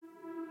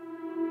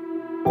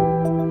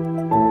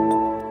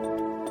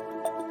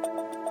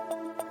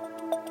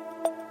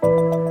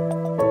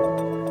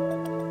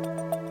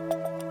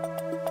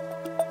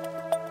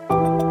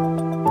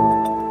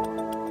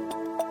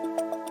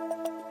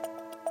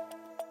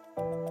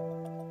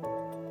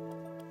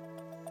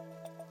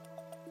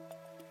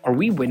Are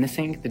we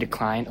witnessing the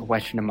decline of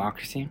Western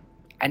democracy?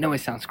 I know it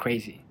sounds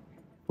crazy.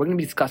 We're going to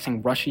be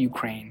discussing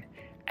Russia-Ukraine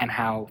and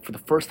how, for the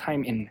first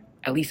time in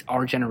at least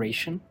our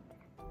generation,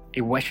 a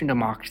Western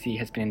democracy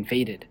has been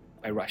invaded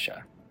by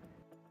Russia.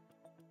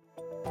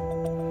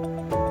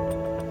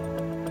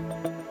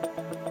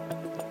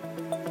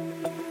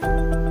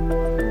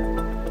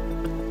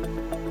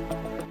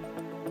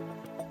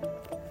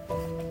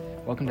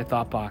 Welcome to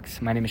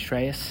Thoughtbox. My name is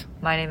Shreyas.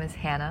 My name is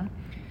Hannah.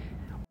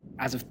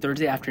 As of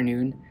Thursday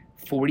afternoon,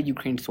 40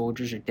 Ukraine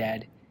soldiers are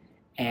dead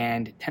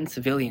and 10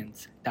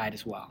 civilians died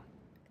as well.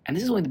 And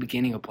this is only the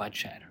beginning of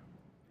bloodshed,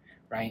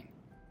 right?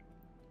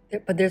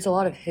 But there's a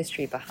lot of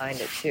history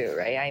behind it too,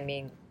 right? I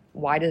mean,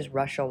 why does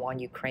Russia want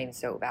Ukraine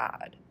so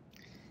bad?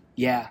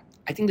 Yeah,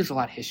 I think there's a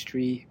lot of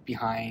history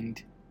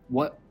behind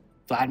what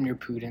Vladimir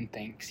Putin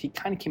thinks. He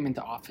kind of came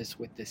into office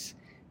with this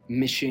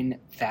mission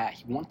that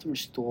he wants to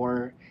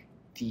restore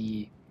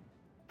the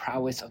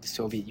prowess of the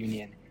Soviet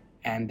Union,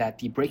 and that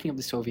the breaking of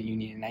the Soviet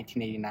Union in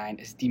 1989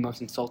 is the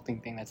most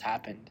insulting thing that's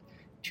happened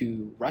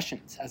to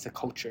Russians as a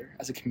culture,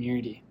 as a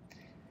community.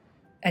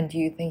 And do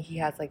you think he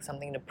has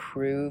something to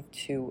prove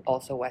to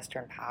also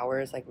Western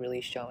powers, really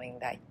showing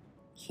that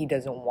he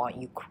doesn't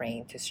want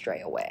Ukraine to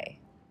stray away?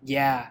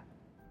 Yeah,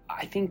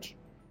 I think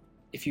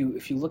if you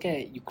look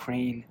at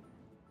Ukraine,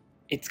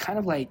 it's kind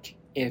of like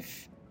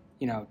if,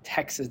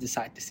 Texas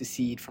decided to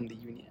secede from the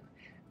Union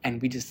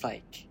and we just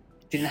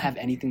didn't have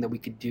anything that we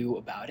could do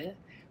about it.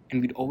 And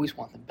we'd always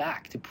want them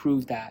back to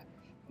prove that,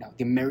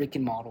 the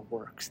American model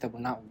works, that we're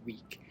not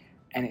weak.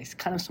 And it's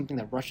kind of something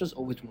that Russia's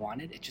always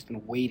wanted. It's just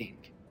been waiting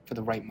for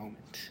the right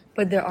moment.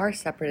 But there are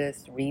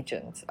separatist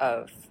regions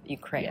of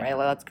Ukraine, right?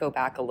 Let's go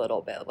back a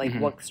little bit.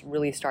 What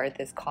really started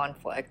this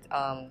conflict?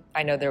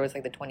 I know there was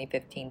the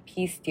 2015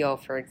 peace deal,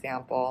 for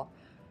example.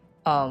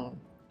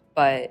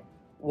 But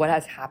what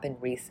has happened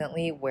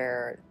recently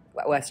where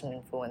Western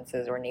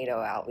influences, or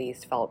NATO at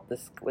least, felt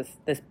this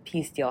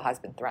peace deal has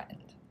been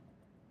threatened?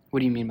 What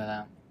do you mean by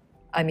that?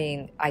 I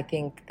mean, I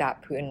think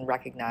that Putin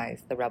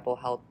recognized the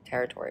rebel-held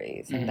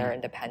territories and their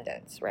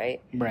independence, right?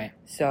 Right.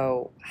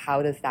 So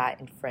how does that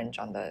infringe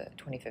on the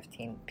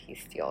 2015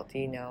 peace deal? Do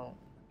you know?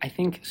 I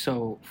think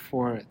so.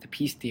 For the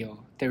peace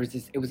deal, there was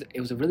this. It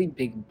was a really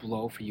big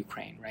blow for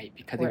Ukraine, right?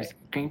 Because it was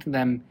granting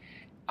them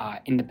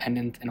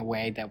independence in a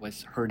way that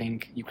was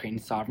hurting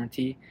Ukraine's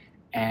sovereignty,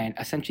 and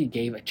essentially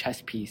gave a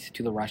chess piece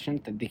to the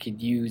Russians that they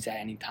could use at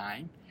any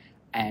time.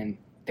 And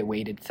they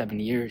waited 7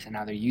 years, and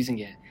now they're using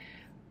it.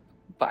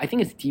 But I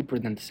think it's deeper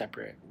than the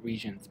separate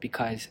regions,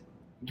 because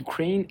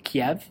Ukraine,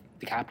 Kiev,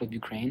 the capital of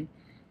Ukraine,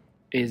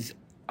 is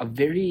a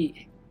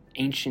very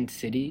ancient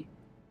city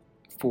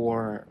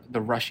for the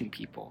Russian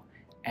people.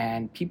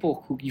 And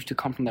people who used to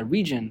come from that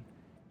region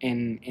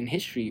in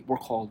history were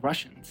called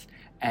Russians.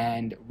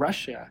 And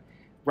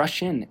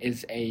Russian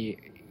is the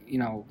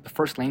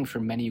first language for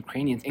many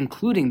Ukrainians,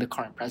 including the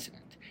current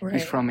president. Right.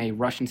 He's from a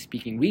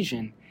Russian-speaking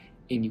region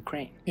in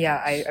Ukraine. Yeah,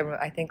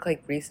 I think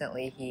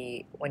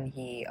recently when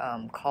he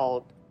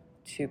called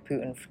to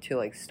Putin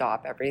to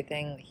stop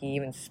everything, he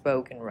even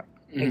spoke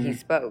he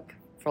spoke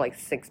for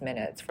 6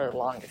 minutes for the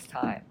longest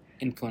time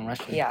in fluent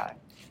Russian.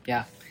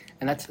 Yeah,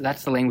 and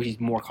that's the language he's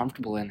more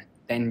comfortable in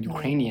than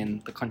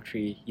Ukrainian, the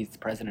country he's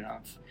the president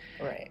of.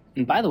 Right.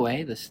 And by the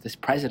way, this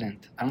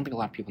president, I don't think a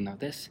lot of people know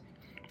this.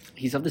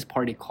 He's of this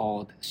party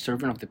called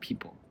Servant of the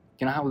People.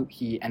 You know how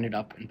he ended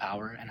up in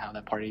power and how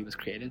that party was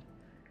created?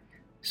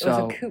 So, it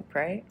was a coup,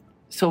 right?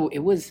 So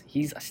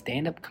he's a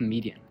stand-up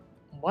comedian.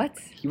 What?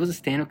 He was a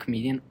stand-up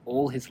comedian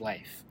all his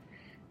life.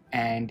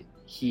 And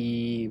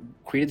he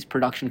created this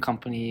production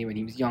company when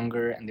he was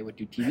younger, and they would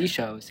do TV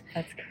shows.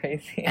 That's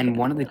crazy. And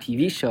one of the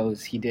TV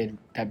shows he did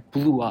that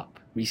blew up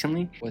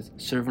recently was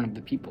Servant of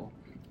the People.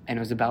 And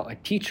it was about a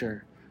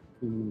teacher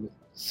who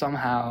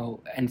somehow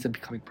ends up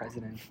becoming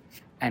president.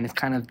 And it's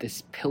kind of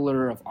this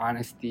pillar of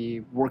honesty,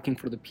 working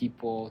for the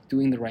people,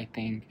 doing the right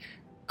thing,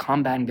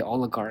 combating the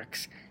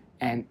oligarchs.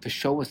 And the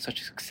show was such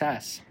a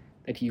success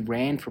that he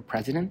ran for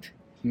president,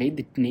 made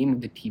the name of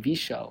the TV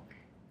show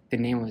the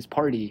name of his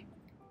party,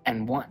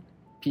 and won.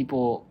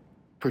 People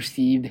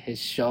perceived his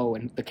show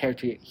and the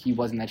character he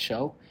was in that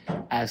show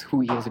as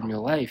who he is in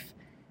real life.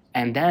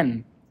 And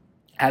then,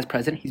 as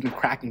president, he's been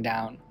cracking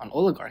down on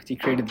oligarchs. He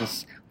created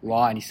this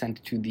law and he sent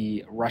it to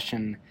the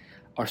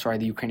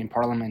Ukrainian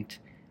parliament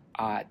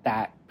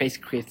that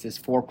basically creates this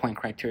 4-point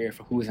criteria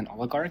for who is an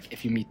oligarch.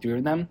 If you meet 3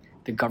 of them,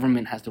 the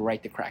government has the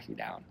right to crack you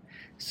down.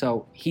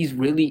 So he's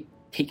really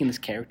taken this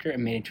character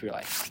and made it to real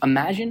life.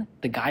 Imagine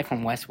the guy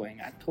from West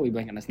Wing, I totally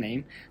blank on his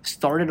name,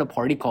 started a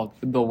party called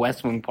the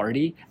West Wing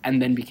Party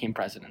and then became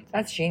president.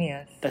 That's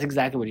genius. That's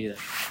exactly what he did.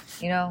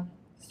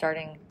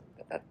 Starting,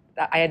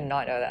 I did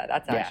not know that.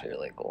 That's actually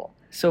really cool.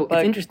 So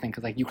it's interesting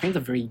because Ukraine's a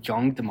very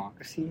young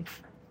democracy,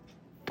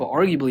 but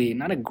arguably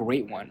not a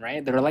great one,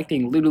 right? They're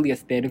electing literally a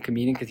stand-up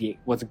comedian because he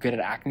was good at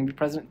acting to be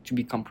president to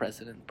become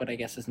president. But I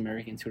guess as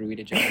Americans, who are we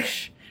to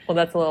judge? Well,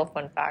 that's a little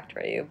fun fact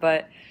for you.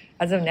 But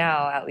as of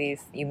now, at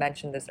least, you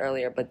mentioned this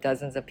earlier, but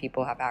dozens of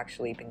people have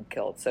actually been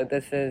killed. So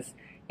this is,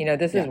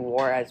 This Yeah. is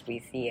war as we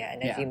see it.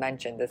 And as Yeah. you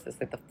mentioned, this is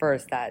like the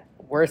first that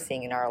we're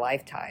seeing in our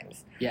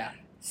lifetimes. Yeah.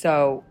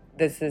 So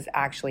this is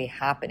actually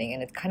happening,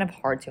 and it's kind of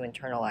hard to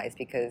internalize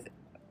because,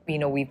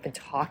 we've been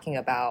talking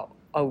about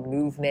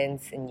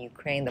movements in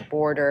Ukraine, the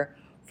border,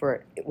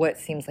 for what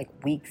seems like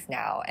weeks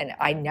now. And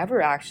I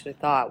never actually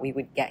thought we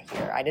would get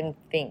here. I didn't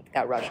think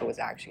that Russia was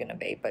actually going to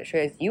invade, but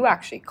Shreyas, you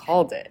actually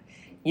called it.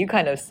 You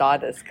kind of saw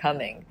this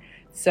coming.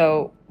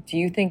 So do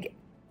you think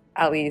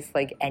at least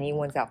like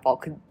anyone's at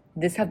fault? Could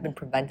this have been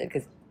prevented?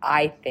 Because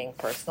I think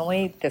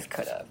personally this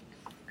could have.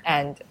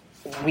 And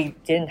we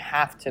didn't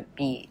have to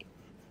be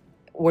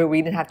where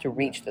we didn't have to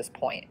reach this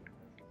point.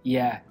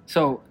 Yeah.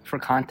 So for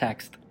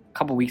context, a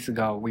couple weeks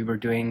ago, we were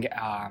doing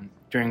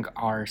during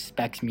our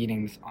specs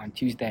meetings on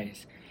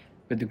Tuesdays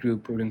with the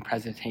group, we were doing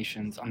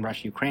presentations on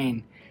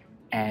Russia-Ukraine,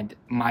 and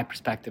my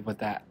perspective was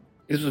that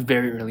this was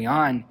very early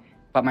on,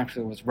 but my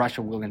perspective was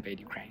Russia will invade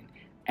Ukraine,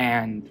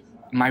 and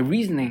my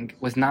reasoning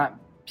was not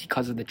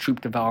because of the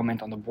troop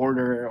development on the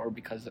border, or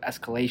because of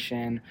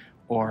escalation,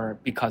 or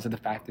because of the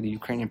fact that the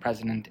Ukrainian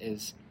president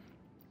is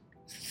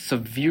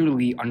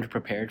severely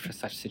underprepared for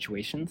such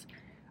situations.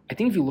 I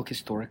think if you look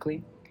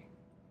historically,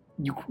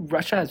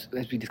 Russia,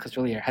 as we discussed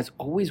earlier, has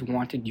always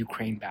wanted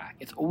Ukraine back.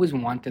 It's always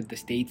wanted the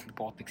states and the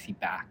Baltic Sea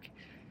back.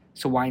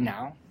 So why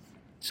now?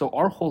 So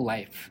our whole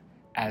life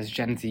as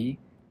Gen Z,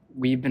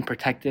 we've been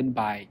protected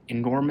by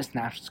enormous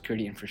national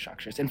security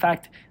infrastructures. In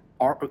fact,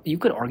 you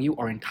could argue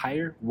our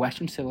entire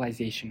Western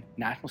civilization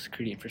national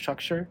security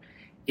infrastructure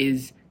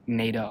is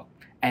NATO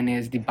and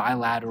is the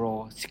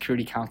bilateral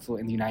Security Council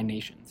in the United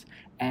Nations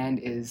and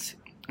is,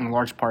 in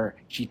large part,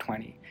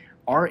 G20.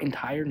 Our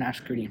entire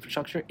national security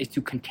infrastructure is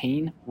to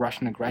contain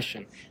Russian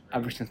aggression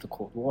ever since the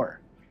Cold War.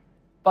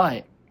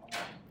 But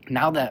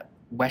now that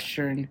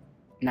Western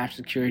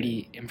national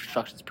security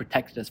infrastructure has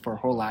protected us for our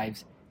whole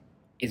lives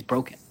is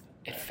broken.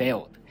 It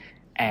failed.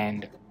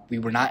 And we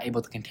were not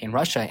able to contain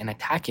Russia in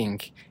attacking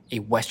a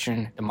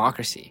Western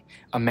democracy.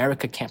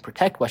 America can't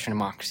protect Western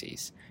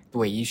democracies the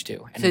way it used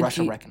to. And so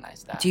Russia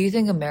recognized that. Do you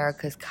think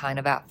America's kind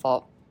of at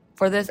fault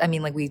for this? I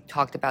mean, like we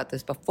talked about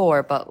this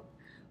before, but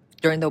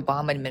during the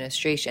Obama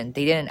administration,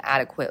 they didn't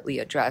adequately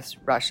address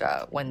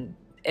Russia when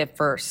it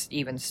first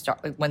even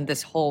started, when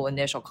this whole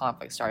initial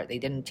conflict started. They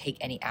didn't take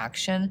any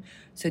action.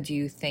 So do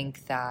you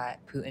think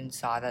that Putin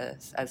saw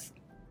this as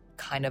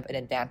kind of an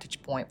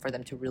advantage point for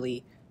them to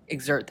really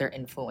exert their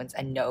influence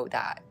and know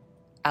that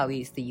at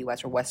least the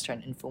U.S. or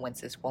Western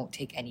influences won't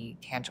take any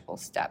tangible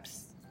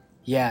steps?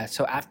 Yeah,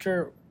 so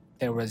after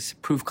there was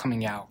proof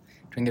coming out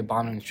during the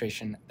Obama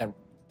administration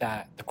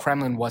that the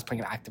Kremlin was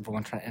playing an active role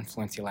in trying to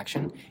influence the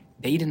election,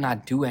 they did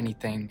not do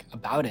anything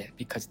about it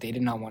because they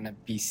did not want to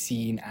be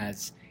seen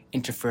as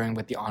interfering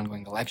with the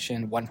ongoing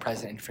election, one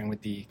president interfering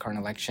with the current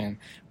election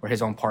where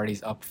his own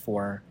party's up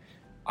for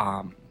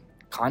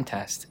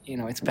contest.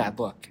 It's a bad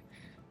look.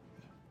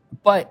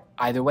 But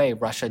either way,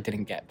 Russia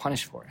didn't get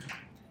punished for it.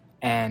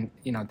 And,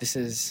 this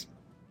is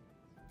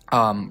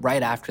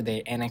right after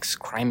they annexed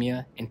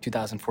Crimea in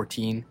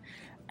 2014.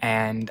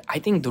 And I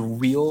think the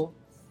real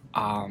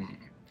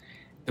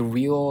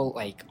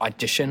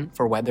audition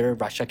for whether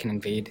Russia can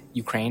invade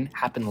Ukraine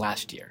happened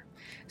last year.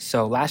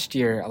 So last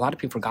year, a lot of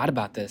people forgot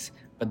about this,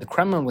 but the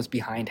Kremlin was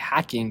behind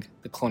hacking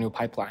the Colonial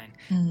Pipeline,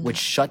 which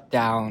shut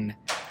down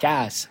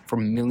gas for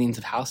millions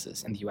of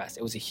houses in the U.S.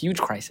 It was a huge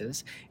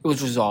crisis. It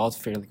was resolved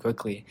fairly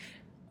quickly.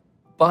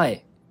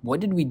 But what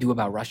did we do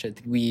about Russia?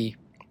 Did we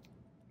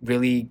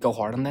really go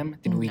hard on them?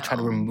 Did we try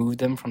to remove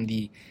them from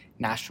the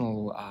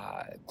national,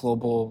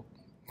 global,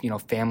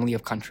 family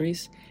of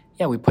countries?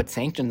 Yeah, we put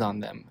sanctions on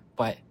them.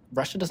 But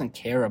Russia doesn't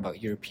care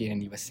about European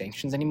and U.S.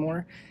 sanctions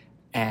anymore.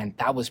 And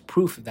that was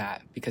proof of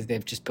that because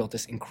they've just built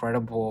this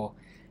incredible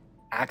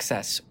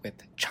access with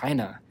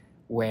China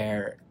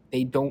where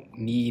they don't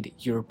need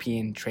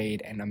European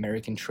trade and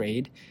American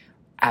trade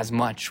as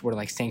much,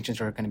 where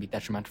sanctions are going to be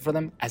detrimental for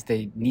them as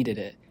they needed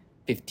it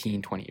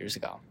 15, 20 years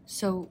ago.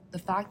 So the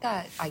fact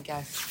that I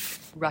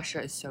guess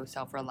Russia is so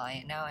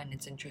self-reliant now, and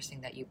it's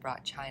interesting that you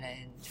brought China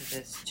into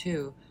this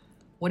too,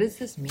 what does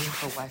this mean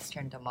for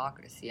Western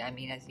democracy? I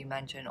mean, as you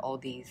mentioned, all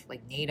these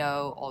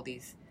NATO, all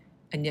these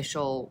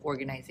initial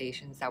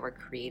organizations that were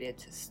created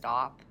to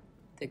stop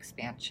the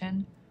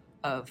expansion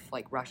of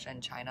Russia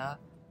and China,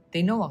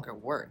 they no longer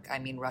work. I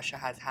mean, Russia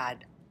has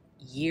had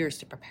years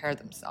to prepare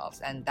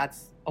themselves, and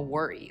that's a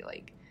worry.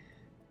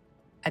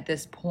 At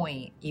this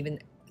point, even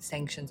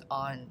sanctions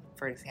on,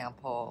 for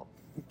example,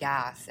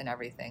 gas and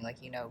everything,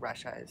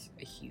 Russia is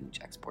a huge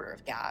exporter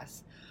of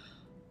gas.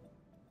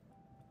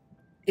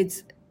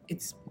 It's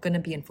going to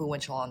be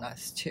influential on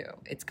us too.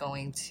 It's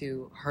going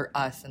to hurt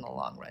us in the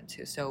long run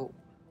too. So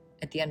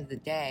at the end of the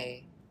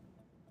day,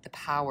 the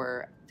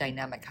power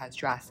dynamic has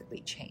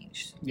drastically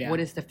changed. Yeah. What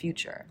is the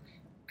future?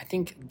 I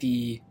think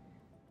the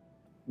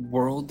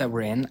world that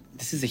we're in,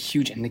 this is a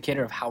huge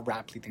indicator of how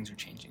rapidly things are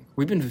changing.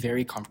 We've been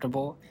very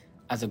comfortable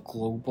as a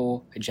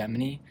global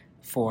hegemony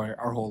for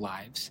our whole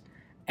lives.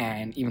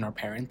 And even our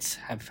parents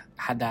have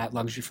had that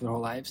luxury for their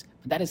whole lives.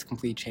 But that is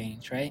complete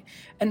change, right?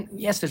 And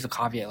yes, there's a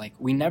caveat.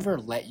 We never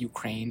let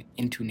Ukraine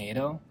into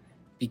NATO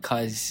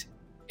because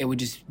it would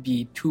just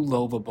be too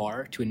low of a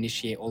bar to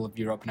initiate all of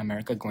Europe and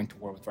America going to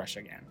war with Russia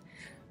again.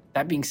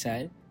 That being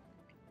said,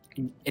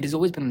 it has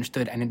always been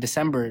understood, and in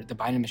December, the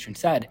Biden administration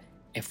said,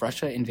 if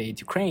Russia invades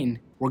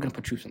Ukraine, we're going to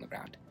put troops on the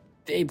ground.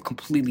 They've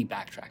completely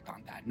backtracked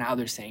on that. Now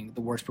they're saying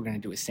the worst we're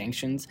going to do is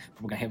sanctions,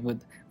 but we're going to hit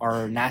with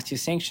our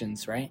nastiest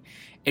sanctions, right?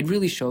 It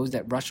really shows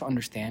that Russia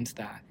understands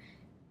that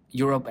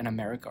Europe and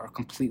America are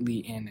completely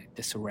in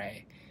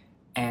disarray.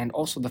 And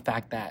also the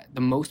fact that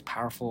the most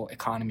powerful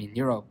economy in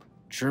Europe,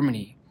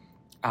 Germany,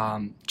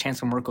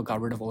 Chancellor Merkel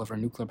got rid of all of her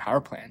nuclear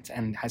power plants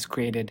and has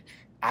created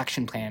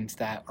action plans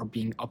that are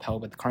being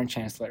upheld by the current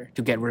chancellor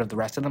to get rid of the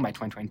rest of them by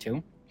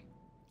 2022.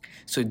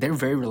 So they're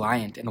very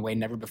reliant in a way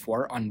never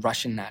before on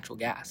Russian natural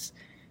gas.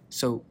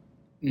 So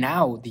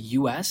now the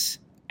US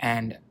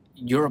and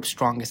Europe's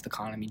strongest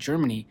economy,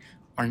 Germany,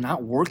 are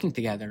not working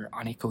together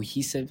on a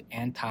cohesive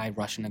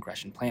anti-Russian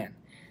aggression plan.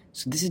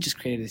 So this has just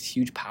created this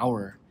huge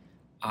power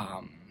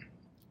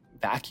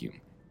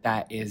vacuum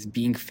that is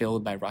being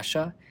filled by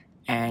Russia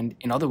and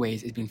in other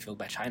ways is being filled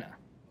by China.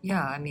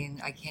 Yeah, I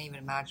mean, I can't even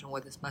imagine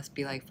what this must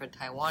be like for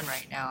Taiwan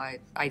right now.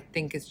 I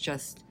think it's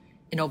just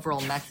an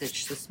overall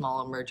message to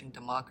small emerging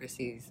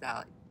democracies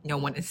that no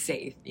one is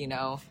safe, you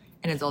know?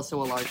 And it's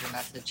also a larger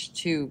message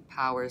to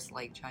powers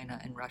like China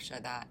and Russia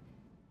that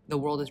the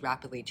world is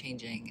rapidly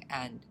changing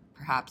and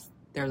perhaps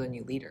they're the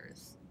new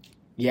leaders.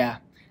 Yeah.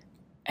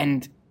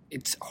 And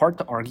it's hard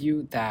to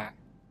argue that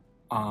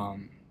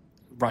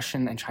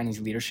Russian and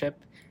Chinese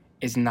leadership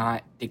is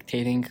not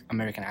dictating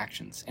American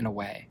actions in a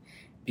way,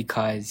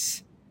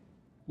 because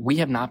we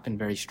have not been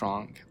very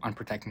strong on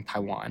protecting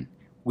Taiwan.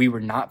 We were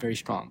not very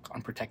strong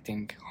on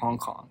protecting Hong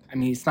Kong. I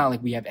mean, it's not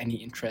like we have any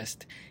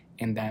interest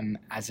in them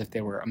as if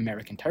they were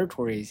American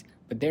territories,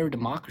 but they're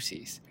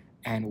democracies,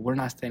 and we're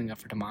not standing up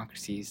for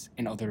democracies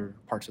in other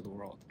parts of the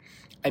world.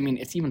 I mean,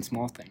 it's even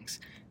small things.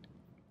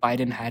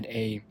 Biden had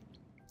a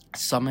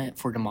summit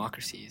for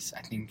democracies,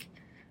 I think,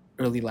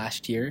 early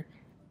last year,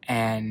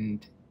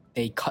 and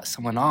they cut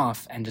someone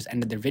off and just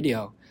ended their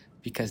video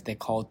because they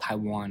called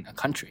Taiwan a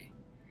country.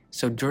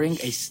 So during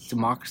a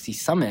democracy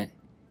summit,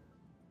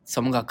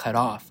 someone got cut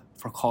off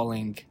for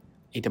calling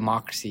a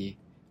democracy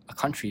a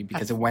country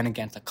because it went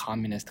against a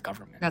communist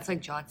government. That's like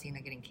John Cena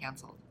getting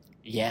canceled.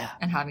 Yeah.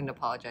 And having to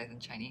apologize in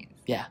Chinese.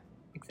 Yeah.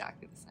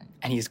 Exactly the same.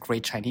 And he's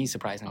great Chinese,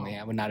 surprisingly.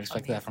 I would not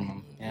expect that from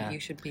him. Yeah. You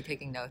should be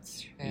taking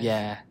notes.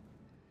 Yeah.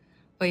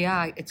 But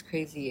yeah, it's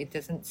crazy. It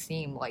doesn't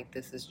seem like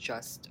this is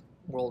just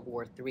World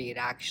War III. It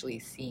actually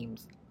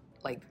seems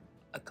like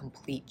a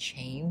complete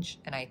change.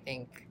 And I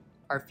think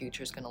our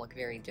future is going to look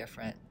very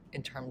different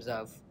in terms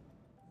of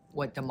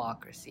what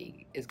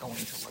democracy is going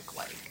to look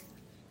like.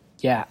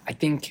 Yeah, I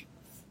think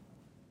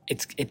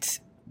it's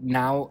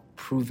now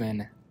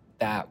proven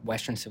that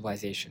Western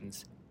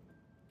civilizations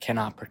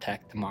cannot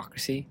protect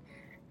democracy.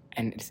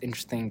 And it's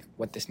interesting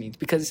what this means,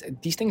 because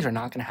these things are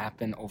not going to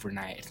happen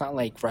overnight. It's not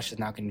like Russia's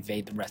now going to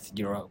invade the rest of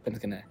Europe and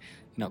it's going to,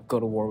 go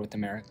to war with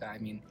America. I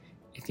mean,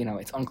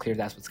 it's unclear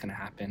that's what's going to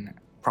happen.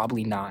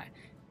 Probably not.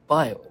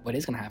 But what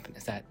is going to happen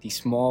is that these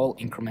small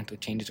incremental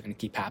changes are going to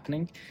keep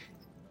happening,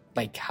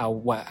 like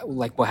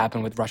what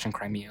happened with Russia and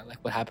Crimea,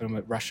 like what happened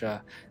with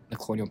Russia, the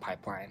colonial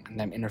pipeline, and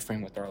them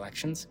interfering with our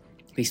elections.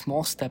 These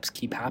small steps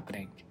keep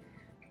happening,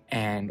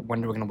 and one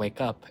day we're going to wake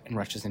up and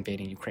Russia's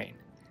invading Ukraine.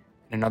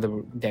 And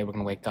another day we're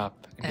going to wake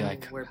up and be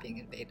like, we're being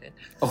invaded.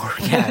 Or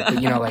yeah, but,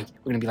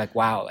 we're going to be like,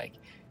 wow, like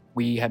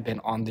we have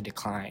been on the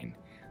decline,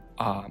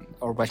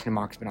 or Western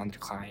democracy has been on the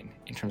decline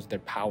in terms of their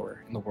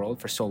power in the world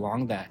for so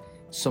long that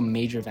some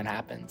major event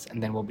happens,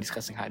 and then we'll be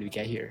discussing how do we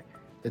get here.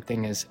 The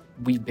thing is,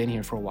 we've been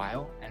here for a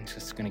while, and it's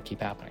just going to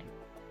keep happening.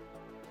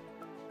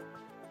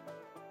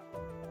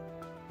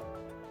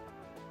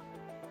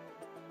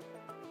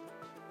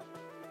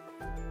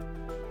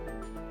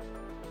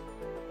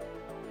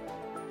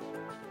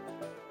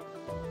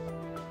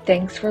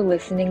 Thanks for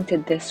listening to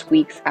this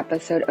week's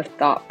episode of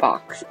Thought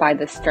Box by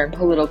the Stern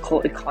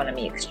Political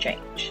Economy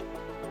Exchange.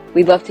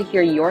 We'd love to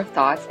hear your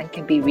thoughts and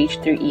can be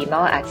reached through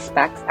email at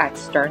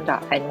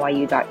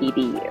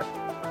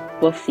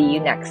specs@stern.nyu.edu. We'll see you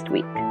next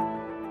week.